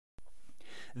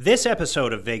This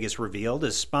episode of Vegas Revealed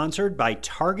is sponsored by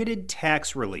Targeted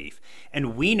Tax Relief.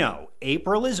 And we know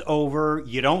April is over.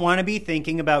 You don't want to be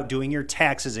thinking about doing your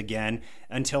taxes again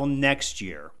until next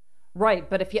year. Right,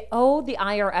 but if you owe the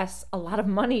IRS a lot of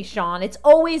money, Sean, it's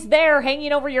always there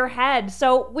hanging over your head.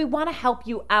 So we want to help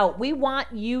you out. We want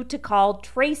you to call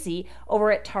Tracy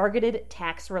over at Targeted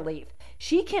Tax Relief.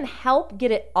 She can help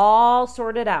get it all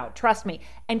sorted out, trust me,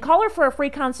 and call her for a free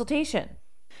consultation.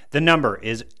 The number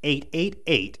is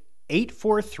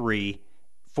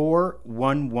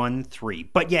 888-843-4113,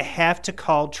 but you have to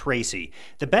call Tracy.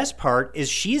 The best part is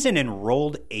she's an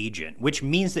enrolled agent, which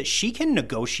means that she can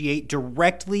negotiate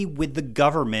directly with the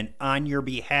government on your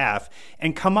behalf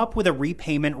and come up with a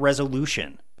repayment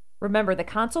resolution. Remember, the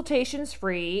consultation's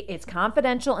free, it's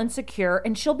confidential and secure,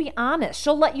 and she'll be honest.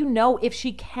 She'll let you know if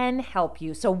she can help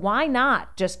you. So why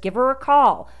not? Just give her a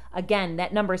call. Again,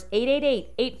 that number is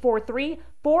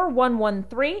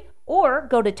 888-843-4113, or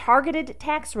go to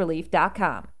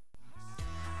targetedtaxrelief.com.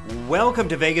 Welcome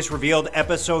to Vegas Revealed,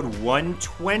 episode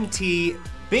 120.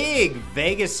 Big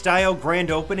Vegas-style grand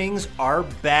openings are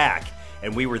back,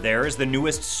 and we were there as the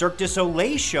newest Cirque du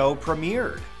Soleil show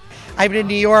premiered. I've been in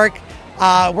New York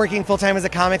working full-time as a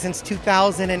comic since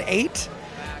 2008.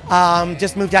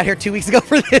 Just moved out here 2 weeks ago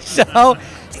for this show.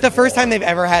 It's the first time they've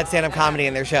ever had stand-up comedy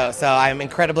in their show, so I'm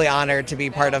incredibly honored to be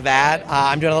part of that.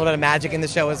 I'm doing a little bit of magic in the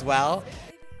show as well.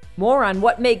 More on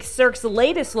what makes Cirque's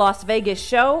latest Las Vegas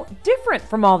show different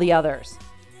from all the others.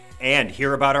 And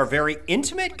hear about our very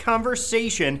intimate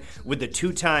conversation with the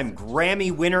two-time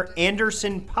Grammy winner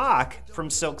Anderson .Paak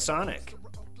from Silk Sonic.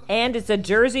 And it's a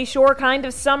Jersey Shore kind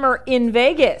of summer in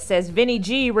Vegas as Vinny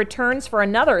G returns for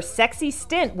another sexy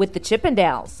stint with the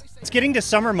Chippendales. It's getting to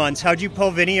summer months. How'd you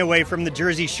pull Vinny away from the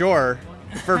Jersey Shore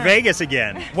for Vegas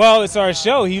again? Well, it's our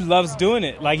show. He loves doing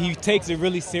it. Like, he takes it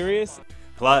really serious.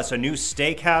 Plus, a new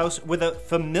steakhouse with a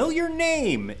familiar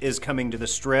name is coming to the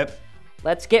Strip.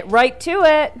 Let's get right to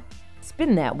it.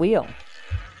 Spin that wheel.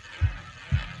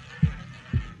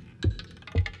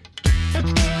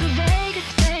 Let's go to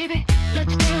Vegas, baby.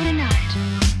 Let's do tonight.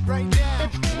 Right now.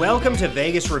 Welcome to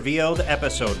Vegas Revealed,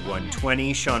 episode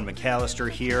 120. Sean McAllister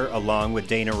here, along with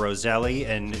Dana Roselli.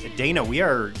 And Dana, we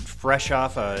are fresh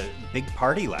off a big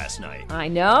party last night. I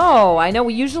know.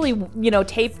 We usually,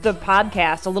 tape the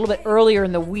podcast a little bit earlier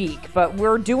in the week, but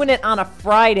we're doing it on a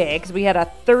Friday because we had a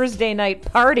Thursday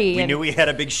night party. We knew we had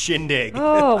a big shindig.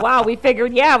 Oh, wow. We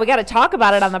figured, we got to talk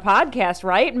about it on the podcast,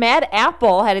 right? Mad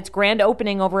Apple had its grand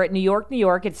opening over at New York, New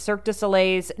York. It's Cirque du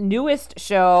Soleil's newest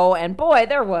show. And boy,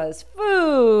 there was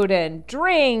food and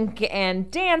drink and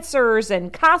dancers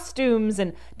and costumes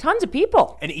and tons of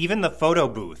people. And even the photo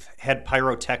booth had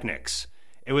pyrotechnics.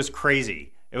 It was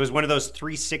crazy. It was one of those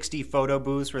 360 photo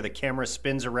booths where the camera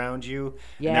spins around you.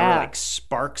 Yeah. And there were like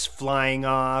sparks flying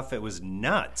off. It was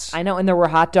nuts. I know. And there were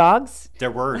hot dogs.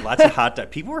 There were lots of hot dogs.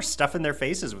 People were stuffing their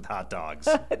faces with hot dogs.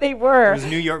 They were. It was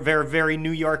New York, very, very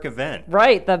New York event.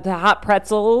 Right. The hot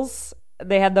pretzels.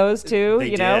 They had those too,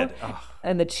 They you know? did. Oh.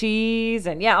 And the cheese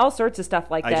and all sorts of stuff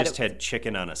like that. I just had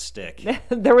chicken on a stick.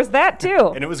 There was that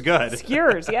too. And it was good.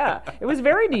 Skewers, yeah. It was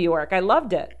very New York. I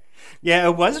loved it. Yeah,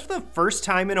 it was the first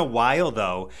time in a while,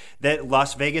 though, that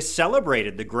Las Vegas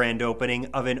celebrated the grand opening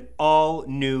of an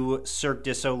all-new Cirque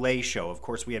du Soleil show. Of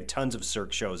course, we have tons of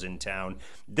Cirque shows in town.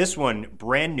 This one,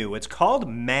 brand new. It's called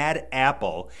Mad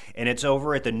Apple, and it's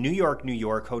over at the New York, New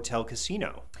York Hotel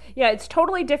Casino. Yeah, it's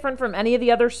totally different from any of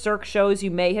the other Cirque shows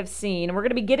you may have seen, and we're going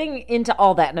to be getting into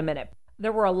all that in a minute.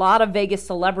 There were a lot of Vegas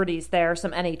celebrities there,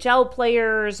 some NHL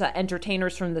players,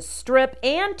 entertainers from the Strip,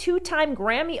 and two-time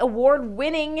Grammy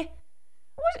Award-winning,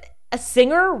 a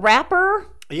singer, rapper,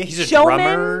 Yeah, he's a showman,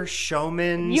 drummer,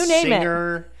 showman, you name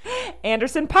singer.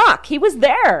 Anderson .Paak. He was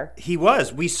there. He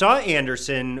was. We saw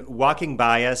Anderson walking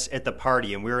by us at the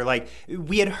party, and we were like,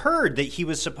 we had heard that he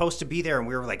was supposed to be there, and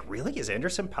we were like, really? Is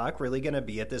Anderson .Paak really going to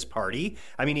be at this party?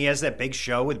 I mean, he has that big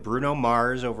show with Bruno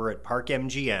Mars over at Park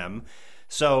MGM.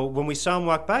 So when we saw him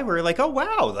walk by, we were like, oh,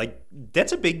 wow, like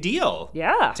that's a big deal.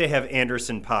 Yeah. To have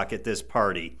Anderson .Paak at this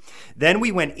party. Then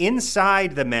we went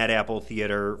inside the Mad Apple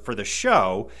Theater for the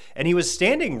show, and he was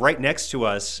standing right next to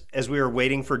us as we were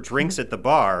waiting for drinks at the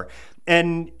bar.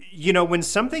 And, when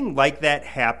something like that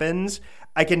happens,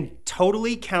 I can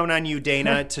totally count on you,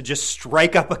 Dana, to just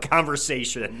strike up a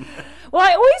conversation. Well,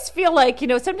 I always feel like,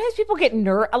 sometimes people get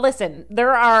Listen,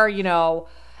 there are,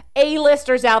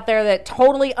 A-listers out there that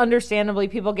totally understandably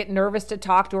people get nervous to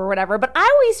talk to or whatever. But I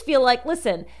always feel like,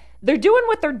 listen, they're doing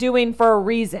what they're doing for a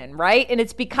reason, right? And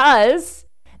it's because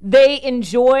they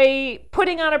enjoy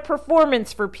putting on a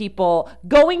performance for people,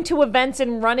 going to events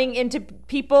and running into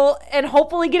people and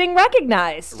hopefully getting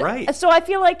recognized. Right. So I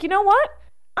feel like, you know what?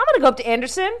 I'm going to go up to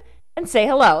Anderson and say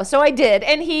hello. So I did,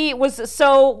 and he was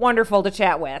so wonderful to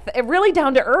chat with. Really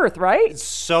down to earth, right?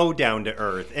 So down to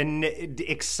earth and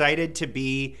excited to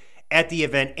be at the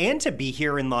event and to be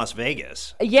here in Las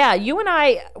Vegas. Yeah, you and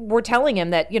I were telling him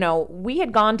that, we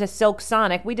had gone to Silk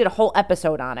Sonic. We did a whole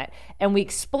episode on it, and we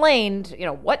explained,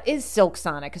 what is Silk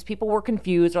Sonic? Because people were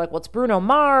confused. They're like, well, it's Bruno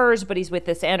Mars, but he's with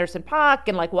this Anderson .Paak,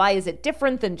 and like, why is it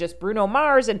different than just Bruno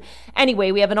Mars? And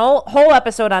anyway, we have an whole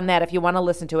episode on that if you want to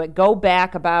listen to it. Go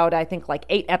back about, I think, like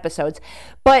 8 episodes.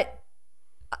 But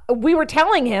we were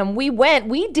telling him we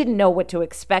didn't know what to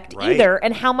expect either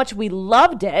and how much we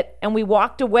loved it. And we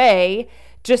walked away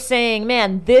just saying,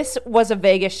 man, this was a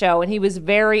Vegas show. And he was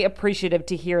very appreciative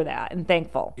to hear that and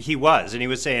thankful. He was. And he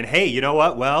was saying, hey, you know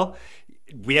what? Well,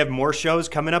 we have more shows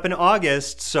coming up in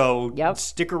August, so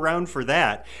stick around for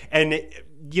that. And,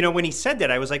 when he said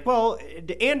that, I was like, well,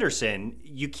 Anderson,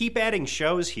 you keep adding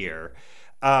shows here.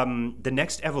 The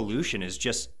next evolution is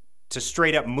just to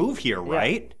straight up move here,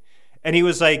 right? Yeah. And he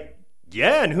was like,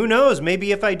 yeah, and who knows?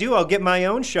 Maybe if I do, I'll get my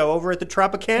own show over at the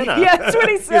Tropicana. Yeah, that's what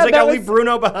he said. He was like, I'll leave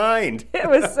Bruno behind. It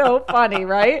was so funny,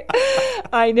 right?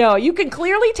 I know. You can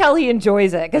clearly tell he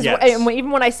enjoys it. Because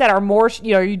even when I said,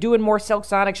 are you doing more Silk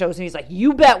Sonic shows? And he's like,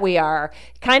 you bet we are.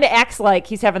 Kind of acts like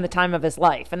he's having the time of his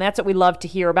life. And that's what we love to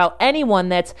hear about anyone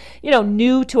that's,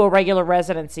 new to a regular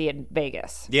residency in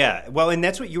Vegas. Yeah. Well, and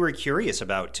that's what you were curious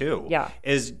about, too. Yeah.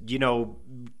 Is,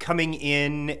 coming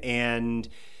in and...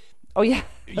 Oh, yeah.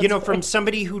 From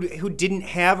somebody who didn't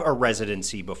have a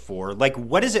residency before, like,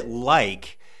 what is it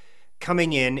like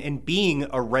coming in and being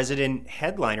a resident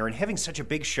headliner and having such a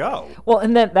big show? Well,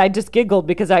 and then I just giggled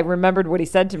because I remembered what he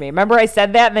said to me. Remember I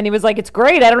said that? And then he was like, it's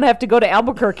great. I don't have to go to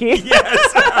Albuquerque.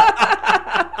 Yes.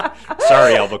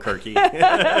 Sorry, Albuquerque.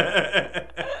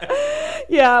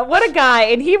 Yeah, what a guy.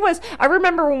 And I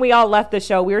remember when we all left the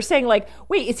show, we were saying like,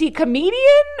 wait, is he a comedian?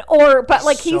 But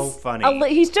like so funny.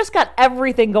 He's just got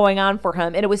everything going on for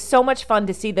him. And it was so much fun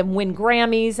to see them win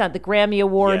Grammys at the Grammy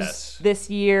Awards this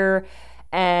year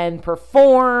and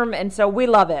perform. And so we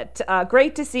love it.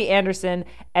 Great to see Anderson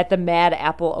at the Mad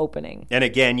Apple opening. And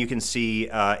again, you can see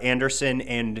Anderson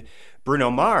and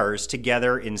Bruno Mars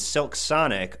together in Silk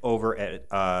Sonic over at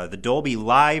the Dolby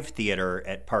Live Theater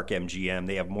at Park MGM.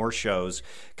 They have more shows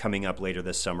coming up later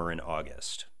this summer in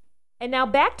August. And now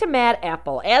back to Mad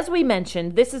Apple. As we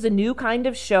mentioned, this is a new kind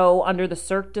of show under the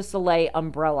Cirque du Soleil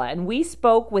umbrella. And we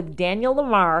spoke with Daniel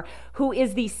Lamar, who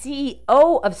is the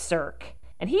CEO of Cirque.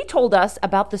 And he told us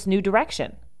about this new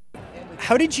direction.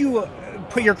 How did you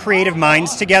put your creative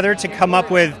minds together to come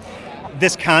up with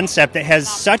this concept that has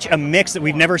such a mix that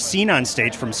we've never seen on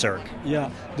stage from Cirque? Yeah,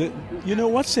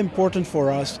 what's important for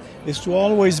us is to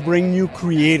always bring new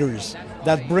creators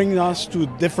that bring us to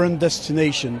different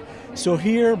destinations. So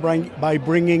here, by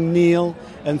bringing Neil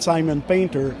and Simon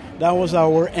Painter, that was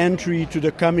our entry to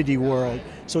the comedy world.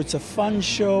 So it's a fun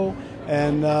show,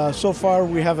 and so far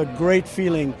we have a great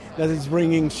feeling that it's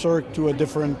bringing Cirque to a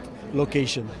different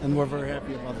location, and we're very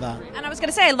happy about that. And I was going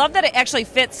to say, I love that it actually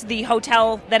fits the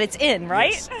hotel that it's in,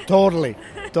 right? Yes, totally.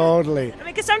 I mean,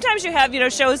 because sometimes you have,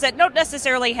 shows that don't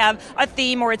necessarily have a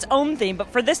theme or its own theme, but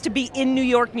for this to be in New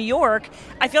York,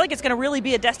 I feel like it's going to really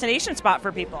be a destination spot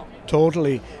for people.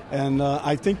 Totally, and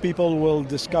I think people will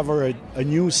discover a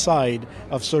new side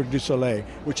of Cirque du Soleil,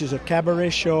 which is a cabaret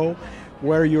show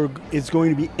where it's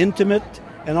going to be intimate,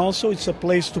 and also it's a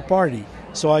place to party.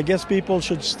 So I guess people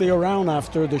should stay around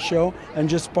after the show and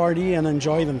just party and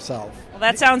enjoy themselves. Well,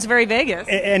 that sounds very Vegas.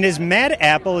 And is Mad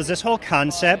Apple, is this whole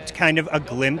concept kind of a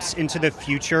glimpse into the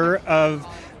future of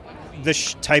the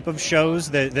type of shows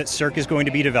that Cirque is going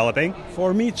to be developing?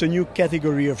 For me, it's a new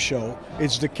category of show.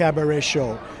 It's the cabaret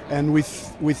show. And we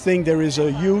think there is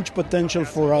a huge potential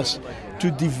for us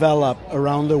to develop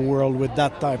around the world with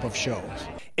that type of shows.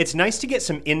 It's nice to get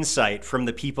some insight from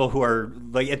the people who are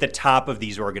like at the top of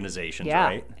these organizations,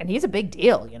 right? And he's a big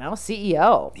deal,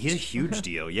 CEO. He's a huge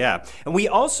deal, yeah. And we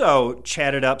also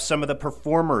chatted up some of the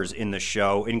performers in the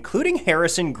show, including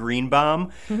Harrison Greenbaum,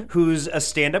 who's a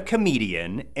stand-up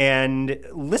comedian, and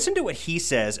listen to what he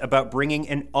says about bringing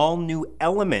an all-new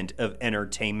element of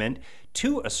entertainment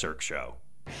to a Cirque show.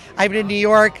 I've been in New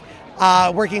York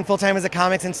working full-time as a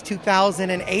comic since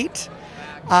 2008.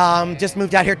 Just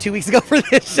moved out here 2 weeks ago for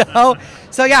this show.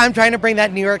 So yeah, I'm trying to bring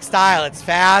that New York style. It's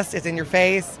fast, it's in your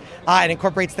face, it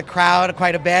incorporates the crowd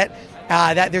quite a bit.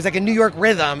 There's like a New York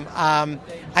rhythm.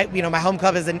 My home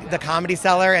club is the Comedy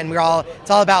Cellar, and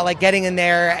it's all about like getting in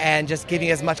there and just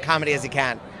giving as much comedy as you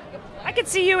can. I could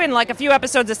see you in like a few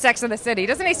episodes of Sex and the City.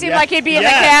 Doesn't he seem Yes. like he'd be in the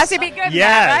Yes. cast? He'd be good in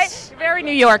that, right? Very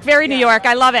New York, very New York.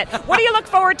 I love it. What do you look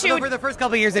forward to? So for the first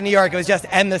couple of years in New York, it was just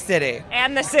 "and the city."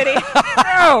 And the city.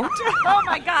 Oh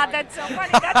my God, that's so funny.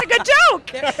 That's a good joke.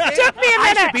 Took me a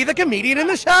I minute. should be the comedian in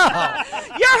the show.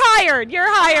 You're hired. You're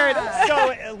hired.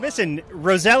 So, listen,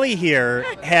 Roselli here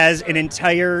has an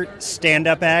entire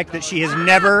stand-up act that she has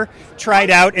never tried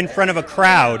out in front of a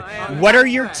crowd. What are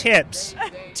your tips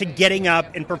to getting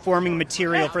up and performing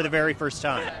material for the very first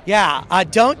time? Yeah,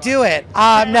 don't do it.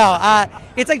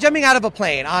 It's like jumping out of a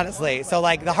plane, honestly. So,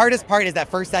 like, the hardest part is that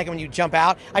first second when you jump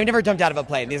out. I've never jumped out of a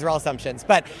plane. These are all assumptions.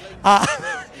 But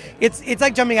it's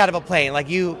like jumping out of a plane. Like,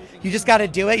 you just got to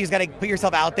do it. You just got to put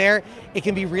yourself out there. It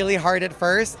can be really hard at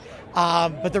first.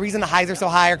 But the reason the highs are so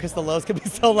high are because the lows can be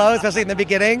so low, especially in the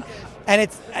beginning. And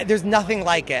there's nothing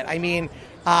like it. I mean,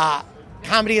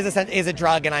 comedy is a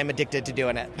drug, and I'm addicted to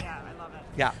doing it.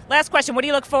 Yeah. Last question. What do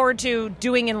you look forward to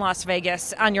doing in Las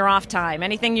Vegas on your off time?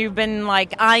 Anything you've been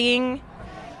like eyeing?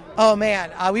 Oh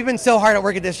man, we've been so hard at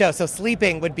work at this show, so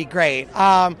sleeping would be great.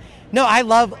 No, I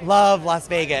love Las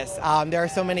Vegas. There are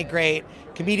so many great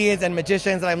comedians and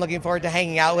magicians that I'm looking forward to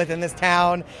hanging out with in this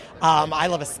town. I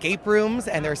love escape rooms,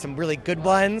 and there are some really good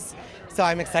ones, so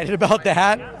I'm excited about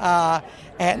that.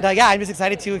 I'm just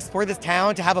excited to explore this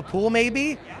town, to have a pool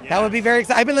maybe. That would be very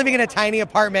exciting. I've been living in a tiny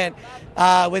apartment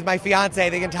with my fiance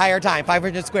the entire time,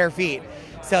 500 square feet.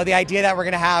 So the idea that we're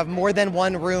going to have more than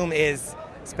one room is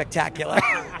spectacular.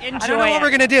 Enjoy I don't know what we're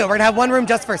going to do. We're going to have one room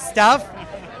just for stuff.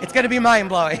 It's going to be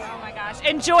mind-blowing. Oh my gosh.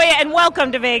 Enjoy it and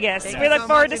welcome to Vegas. We look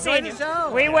forward to seeing you.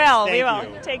 We will. We will.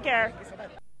 Take care.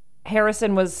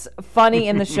 Harrison was funny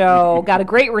in the show, got a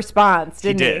great response,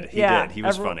 didn't he? He did. He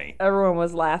was funny. Everyone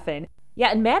was laughing.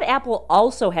 Yeah, and Mad Apple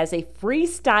also has a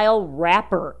freestyle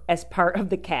rapper as part of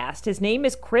the cast. His name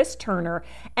is Chris Turner,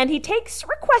 and he takes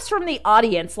requests from the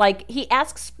audience. Like, he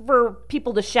asks for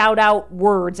people to shout out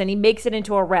words, and he makes it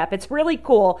into a rap. It's really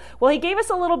cool. Well, he gave us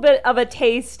a little bit of a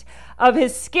taste of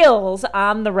his skills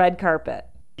on the red carpet.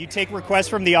 You take requests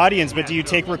from the audience, but do you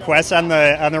take requests on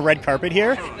the red carpet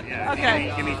here? Yeah,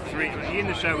 okay. Give me 3. In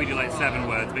the show we do like 7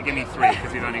 words, but give me 3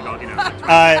 because we've only got,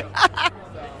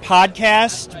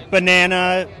 Podcast,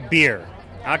 banana, beer.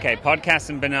 Okay, podcast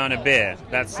and banana beer.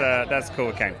 That's cool.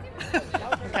 Okay.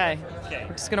 Okay.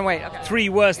 We're just gonna wait. Okay. 3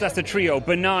 words, that's the trio.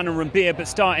 Banana and beer, but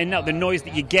starting out the noise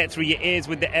that you get through your ears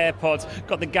with the AirPods.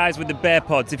 Got the guys with the bear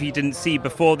pods. If you didn't see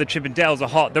before, the Chippendales are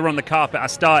hot. They're on the carpet. I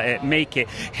start it, make it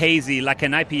hazy like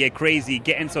an IPA crazy.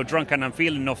 Getting so drunk and I'm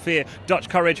feeling no fear. Dutch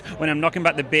courage when I'm knocking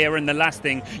back the beer. And the last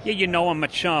thing, yeah, you know I'm a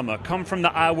charmer. Come from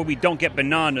the aisle where we don't get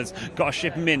bananas. Gotta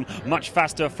ship them in much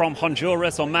faster from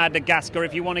Honduras or Madagascar.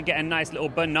 If you want to get a nice little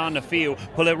banana feel,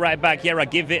 pull it right back. Yeah, I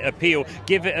give it a peel,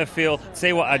 give it a feel.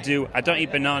 Say what I do. I don't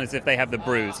eat bananas if they have the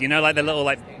bruise. You know, like the little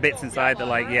like bits inside that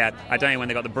like, yeah, I don't eat when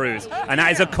they got the bruise. And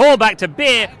that is a callback to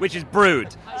beer, which is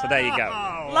brewed. So there you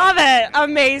go. Love it.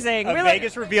 Amazing. A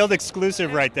Vegas Revealed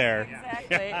exclusive right there.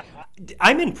 Exactly.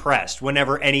 I'm impressed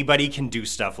whenever anybody can do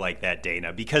stuff like that,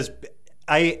 Dana, because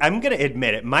I'm going to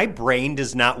admit it. My brain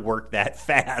does not work that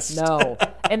fast. No.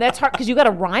 And that's hard because you got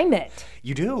to rhyme it.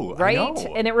 You do. Right? I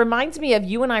know. And it reminds me of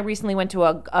you and I recently went to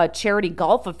a charity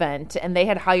golf event, and they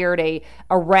had hired a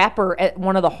rapper at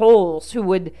one of the holes who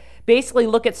would basically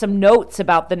look at some notes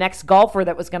about the next golfer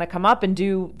that was going to come up and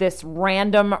do this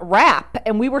random rap.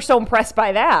 And we were so impressed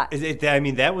by that. I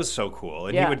mean, that was so cool.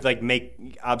 And Yeah. he would like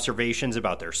make observations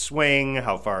about their swing,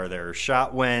 how far their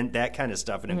shot went, that kind of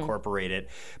stuff, and incorporate it.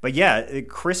 But yeah,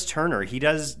 Chris Turner, he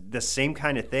does the same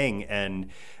kind of thing. And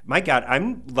my God,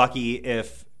 I'm lucky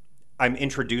if I'm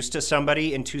introduced to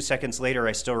somebody and 2 seconds later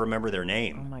I still remember their Oh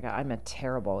name. my God, I'm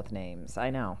terrible with names. I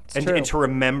know. It's And, true. and to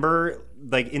remember,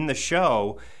 like in the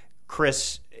show,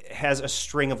 Chris has a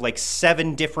string of like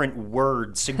 7 different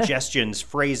words, suggestions,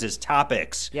 phrases,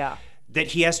 topics. Yeah. That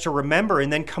he has to remember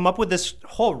and then come up with this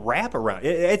whole wrap around.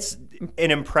 It's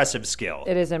an impressive skill.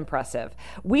 It is impressive.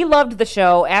 We loved the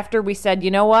show after we said,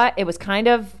 you know what? It was kind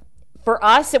of, for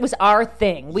us, it was our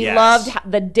thing. We Yes.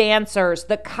 loved the dancers,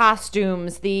 the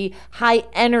costumes, the high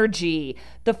energy,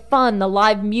 the fun, the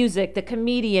live music, the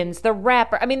comedians, the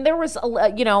rapper. I mean, there was,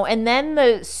 and then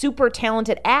the super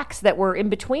talented acts that were in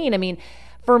between. I mean,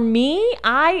 for me,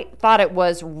 I thought it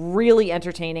was really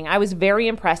entertaining. I was very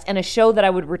impressed, and a show that I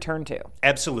would return to.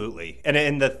 Absolutely.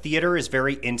 And the theater is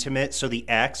very intimate, so the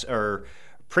acts are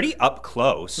pretty up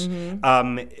close.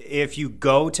 If you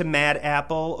go to Mad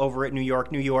Apple over at New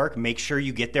York, make sure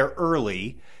you get there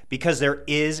early because there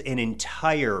is an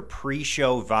entire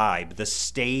pre-show vibe. The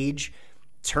stage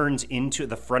turns into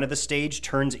the front of the stage,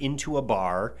 turns into a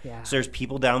bar. Yeah. So there's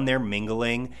people down there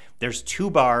mingling. There's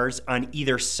 2 bars on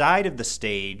either side of the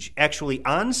stage, actually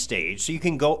on stage. So you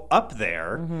can go up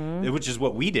there, which is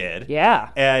what we did. Yeah.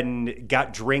 And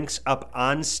got drinks up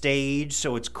on stage.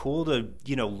 So it's cool to,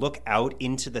 look out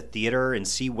into the theater and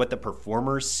see what the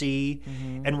performers see.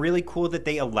 And really cool that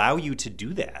they allow you to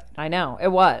do that. I know, it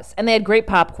was. And they had great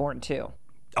popcorn, too.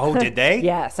 Oh, did they?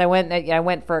 Yes, I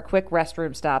went for a quick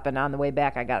restroom stop, and on the way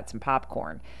back, I got some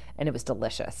popcorn, and it was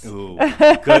delicious. Ooh,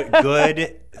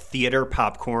 good theater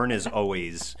popcorn is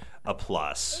always a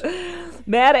plus.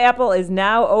 Mad Apple is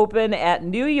now open at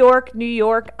New York, New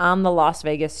York on the Las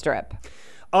Vegas Strip.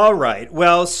 All right.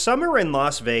 Well, summer in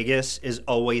Las Vegas is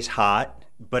always hot,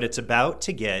 but it's about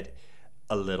to get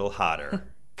a little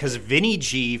hotter because Vinny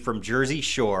G from Jersey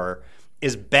Shore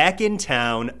is back in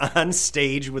town on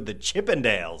stage with the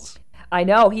Chippendales. I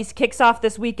know. He kicks off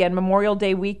this weekend, Memorial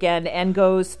Day weekend, and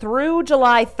goes through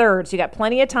July 3rd. So you got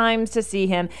plenty of times to see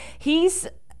him.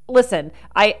 Listen,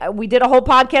 we did a whole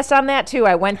podcast on that, too.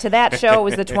 I went to that show. It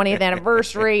was the 20th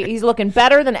anniversary. He's looking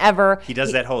better than ever. He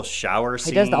does that whole shower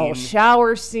scene. He does the whole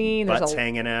shower scene. Butts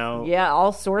hanging out. Yeah,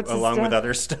 all sorts of stuff. Along with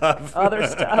other stuff.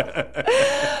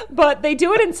 But they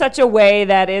do it in such a way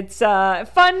that it's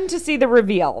fun to see the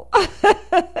reveal.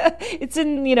 It's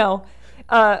in,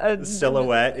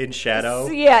 silhouette in shadow.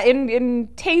 Yeah, in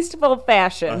tasteful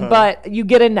fashion, but you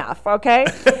get enough, okay?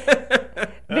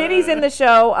 Vinny's in the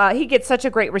show. He gets such a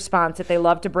great response that they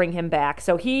love to bring him back.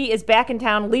 So he is back in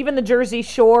town, leaving the Jersey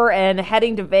Shore and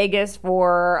heading to Vegas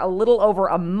for a little over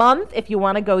a month if you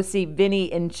want to go see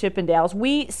Vinny and Chippendales.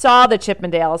 We saw the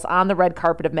Chippendales on the red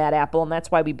carpet of Mad Apple, and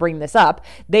that's why we bring this up.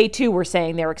 They, too, were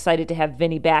saying they're excited to have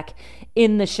Vinny back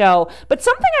in the show. But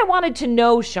something I wanted to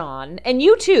know, Sean, and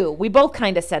you, too, we both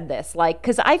kind of said this,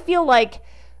 because I feel like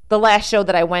the last show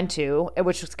that I went to,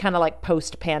 which was kind of like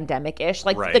post-pandemic-ish,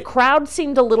 right. The crowd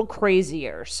seemed a little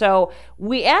crazier. So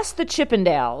we asked the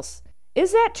Chippendales,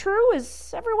 is that true?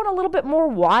 Is everyone a little bit more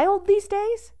wild these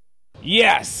days?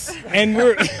 Yes, and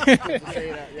we're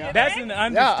that's an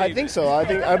understatement. Yeah, I think so.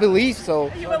 I believe so.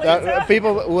 That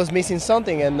people was missing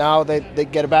something, and now they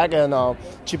get back, and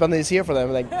Chippendales is here for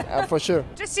them, for sure.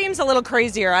 Just seems a little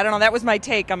crazier. I don't know. That was my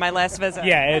take on my last visit.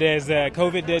 Yeah, it is.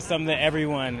 COVID did something to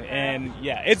everyone, and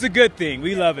yeah, it's a good thing.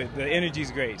 We love it. The energy's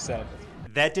great. So.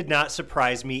 That did not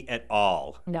surprise me at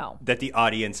all. No. That the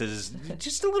audience is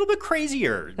just a little bit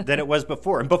crazier than it was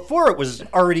before. And before it was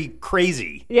already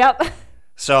crazy. Yep.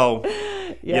 So,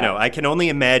 I can only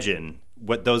imagine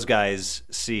what those guys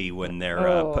see when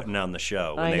they're putting on the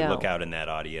show, when they look out in that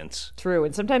audience. True.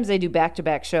 And sometimes they do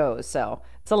back-to-back shows, so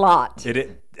it's a lot.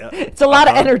 It's a lot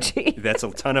of energy. That's a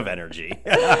ton of energy.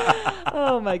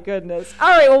 Oh, my goodness. All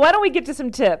right, well, why don't we get to some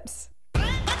tips?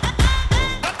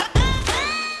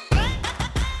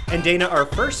 And Dana, our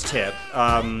first tip,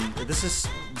 this is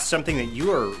something that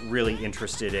you are really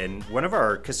interested in. One of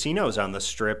our casinos on the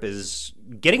Strip is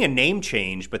getting a name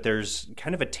change, but there's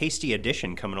kind of a tasty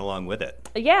addition coming along with it.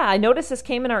 Yeah, I noticed this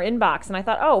came in our inbox, and I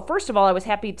thought, first of all, I was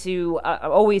happy to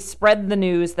always spread the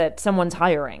news that someone's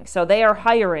hiring. So they are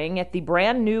hiring at the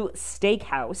brand new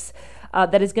steakhouse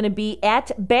that is going to be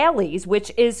at Bally's,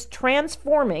 which is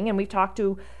transforming, and we've talked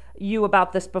to you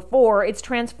about this before. It's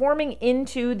transforming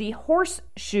into the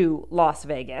Horseshoe Las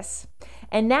Vegas.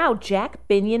 And now Jack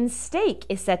Binion's Steak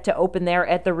is set to open there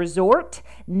at the resort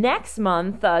next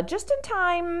month, just in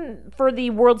time for the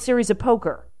World Series of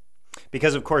Poker.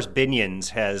 Because, of course,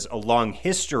 Binion's has a long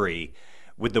history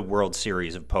with the World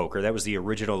Series of Poker. That was the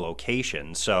original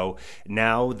location. So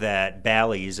now that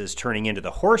Bally's is turning into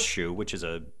the Horseshoe, which is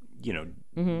a,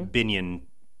 Binion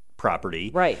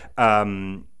property. Right.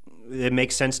 It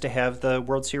makes sense to have the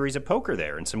World Series of Poker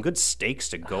there and some good steaks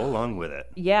to go along with it.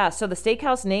 Yeah, so the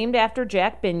steakhouse named after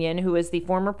Jack Binion, who is the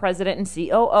former president and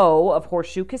COO of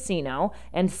Horseshoe Casino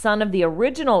and son of the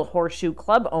original Horseshoe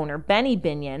Club owner, Benny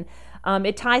Binion.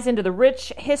 It ties into the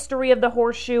rich history of the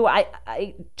Horseshoe.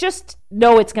 I just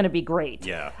know it's going to be great.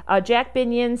 Yeah. Jack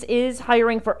Binion's is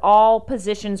hiring for all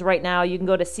positions right now. You can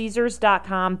go to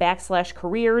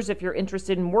Caesars.com/careers if you're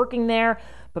interested in working there.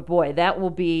 But boy, that will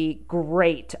be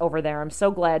great over there. I'm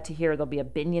so glad to hear there'll be a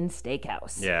Binion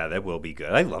Steakhouse. Yeah, that will be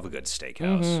good. I love a good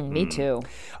steakhouse. Me too.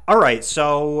 All right,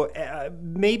 so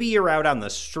maybe you're out on the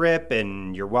Strip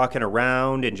and you're walking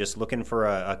around and just looking for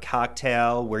a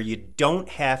cocktail where you don't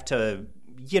have to,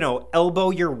 elbow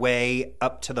your way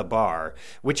up to the bar,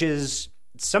 which is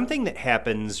something that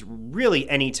happens really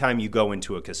anytime you go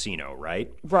into a casino,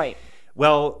 right? Right.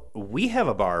 Well, we have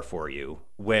a bar for you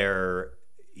where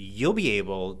you'll be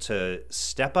able to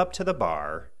step up to the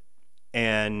bar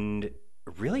and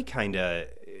really kind of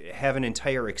have an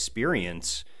entire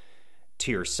experience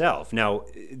to yourself. Now,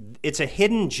 it's a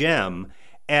hidden gem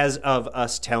as of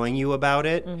us telling you about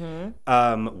it.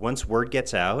 Once word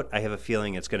gets out, I have a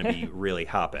feeling it's going to be really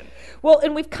hopping. Well,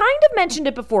 and we've kind of mentioned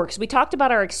it before because we talked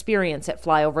about our experience at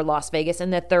Flyover Las Vegas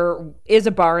and that there is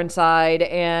a bar inside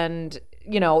and,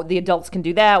 the adults can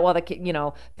do that while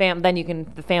the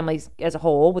families as a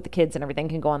whole with the kids and everything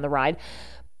can go on the ride.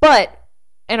 But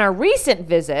in our recent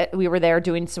visit, we were there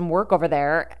doing some work over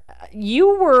there.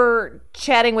 You were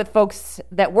chatting with folks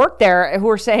that work there who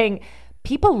were saying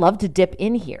people love to dip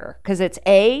in here because it's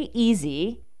A,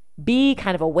 easy, B,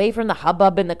 kind of away from the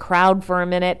hubbub in the crowd for a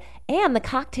minute, and the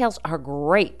cocktails are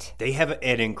great. They have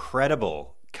an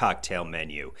incredible cocktail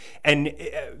menu. And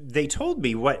they told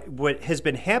me what has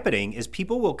been happening is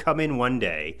people will come in one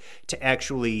day to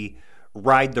actually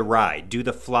ride the ride, do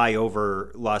the Flyover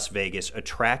Las Vegas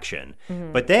attraction.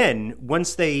 But then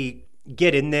once they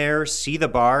get in there, see the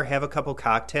bar, have a couple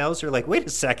cocktails, they're like, wait a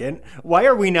second, why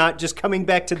are we not just coming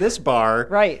back to this bar?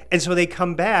 Right. And so they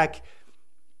come back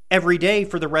every day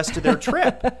for the rest of their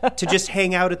trip to just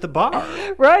hang out at the bar.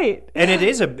 Right. And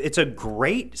it's a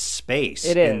great space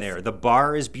in there. The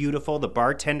bar is beautiful. The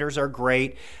bartenders are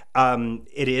great.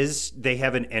 They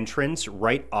have an entrance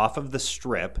right off of the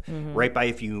strip, right by,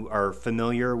 if you are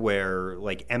familiar where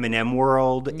like M&M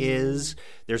World is,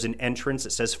 there's an entrance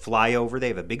that says Flyover. They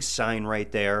have a big sign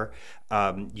right there.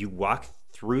 You walk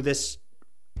through this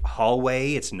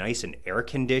hallway. It's nice and air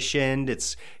conditioned.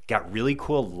 It's got really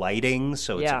cool lighting,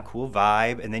 so it's a cool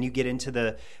vibe. And then you get into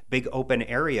the big open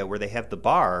area where they have the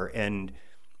bar, and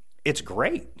it's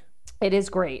great. It is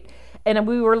great. And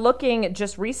we were looking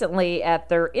just recently at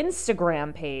their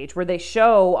Instagram page where they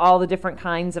show all the different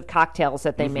kinds of cocktails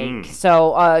that they make.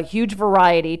 So a huge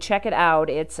variety. Check it out.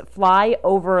 It's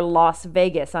Flyover Las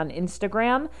Vegas on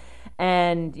Instagram.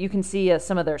 And you can see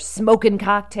some of their smoking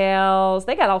cocktails.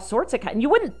 They got all sorts of you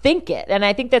wouldn't think it. And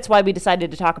I think that's why we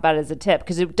decided to talk about it as a tip,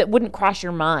 because it wouldn't cross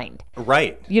your mind.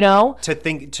 Right.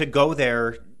 To go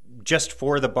there just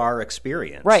for the bar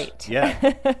experience. Right.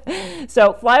 Yeah.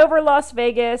 So Flyover Las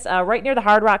Vegas, right near the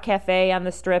Hard Rock Cafe on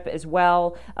the Strip as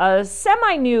well. A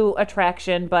semi-new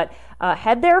attraction, but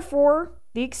head there for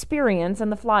the experience and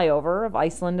the flyover of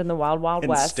Iceland and the Wild Wild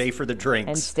West. And stay for the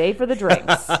drinks.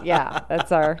 Yeah,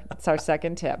 that's our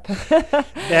second tip.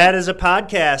 That is a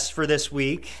podcast for this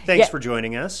week. Thanks for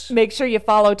joining us. Make sure you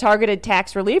follow Targeted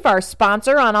Tax Relief, our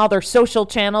sponsor, on all their social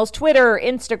channels, Twitter,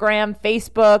 Instagram,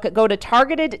 Facebook. Go to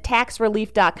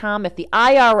targetedtaxrelief.com. If the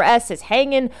IRS is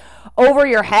hanging over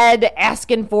your head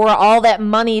asking for all that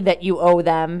money that you owe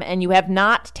them and you have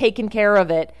not taken care of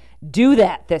it, do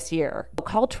that this year.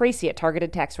 Call Tracy at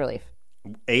Targeted Tax Relief.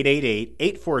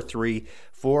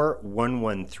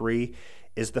 888-843-4113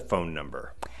 is the phone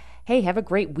number. Hey, have a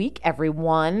great week,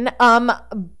 everyone.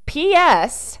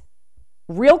 P.S.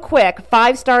 Real quick,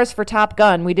 5 stars for Top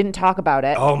Gun. We didn't talk about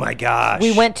it. Oh, my gosh.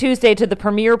 We went Tuesday to the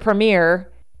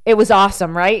premiere. It was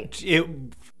awesome, right?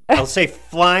 I'll say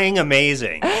flying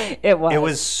amazing. It was. It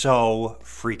was so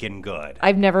freaking good.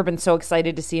 I've never been so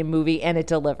excited to see a movie, and it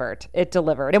delivered.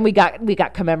 And we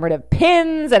got commemorative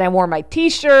pins, and I wore my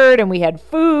T-shirt, and we had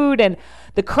food, and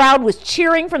the crowd was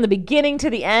cheering from the beginning to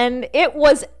the end. It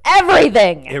was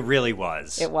everything. It really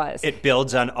was. It was. It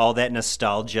builds on all that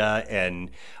nostalgia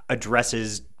and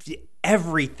addresses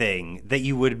everything that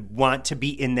you would want to be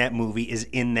in that movie is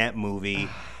in that movie.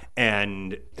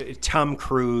 And Tom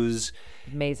Cruise,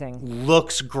 amazing,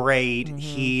 looks great.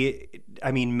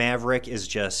 Maverick is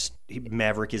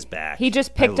back. He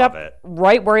just picked up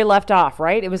right where he left off,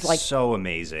 right? It was like so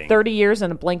amazing. 30 years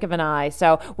in a blink of an eye.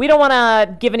 So we don't want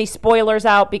to give any spoilers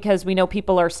out because we know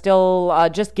people are still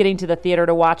just getting to the theater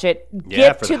to watch it.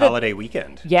 For the holiday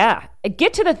weekend. Yeah.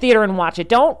 Get to the theater and watch it.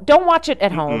 Don't watch it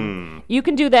at home. You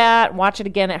can do that, watch it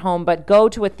again at home, but go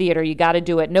to a theater. You got to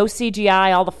do it. No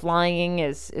CGI. All the flying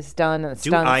is done.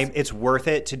 And it's worth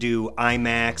it to do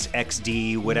IMAX,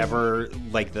 XD, whatever,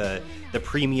 like the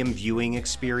premium viewing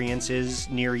experiences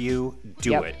near you.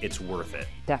 Do it. It's worth it.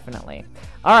 Definitely.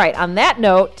 All right. On that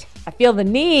note, I feel the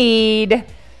need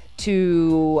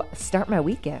to start my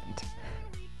weekend.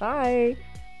 Bye.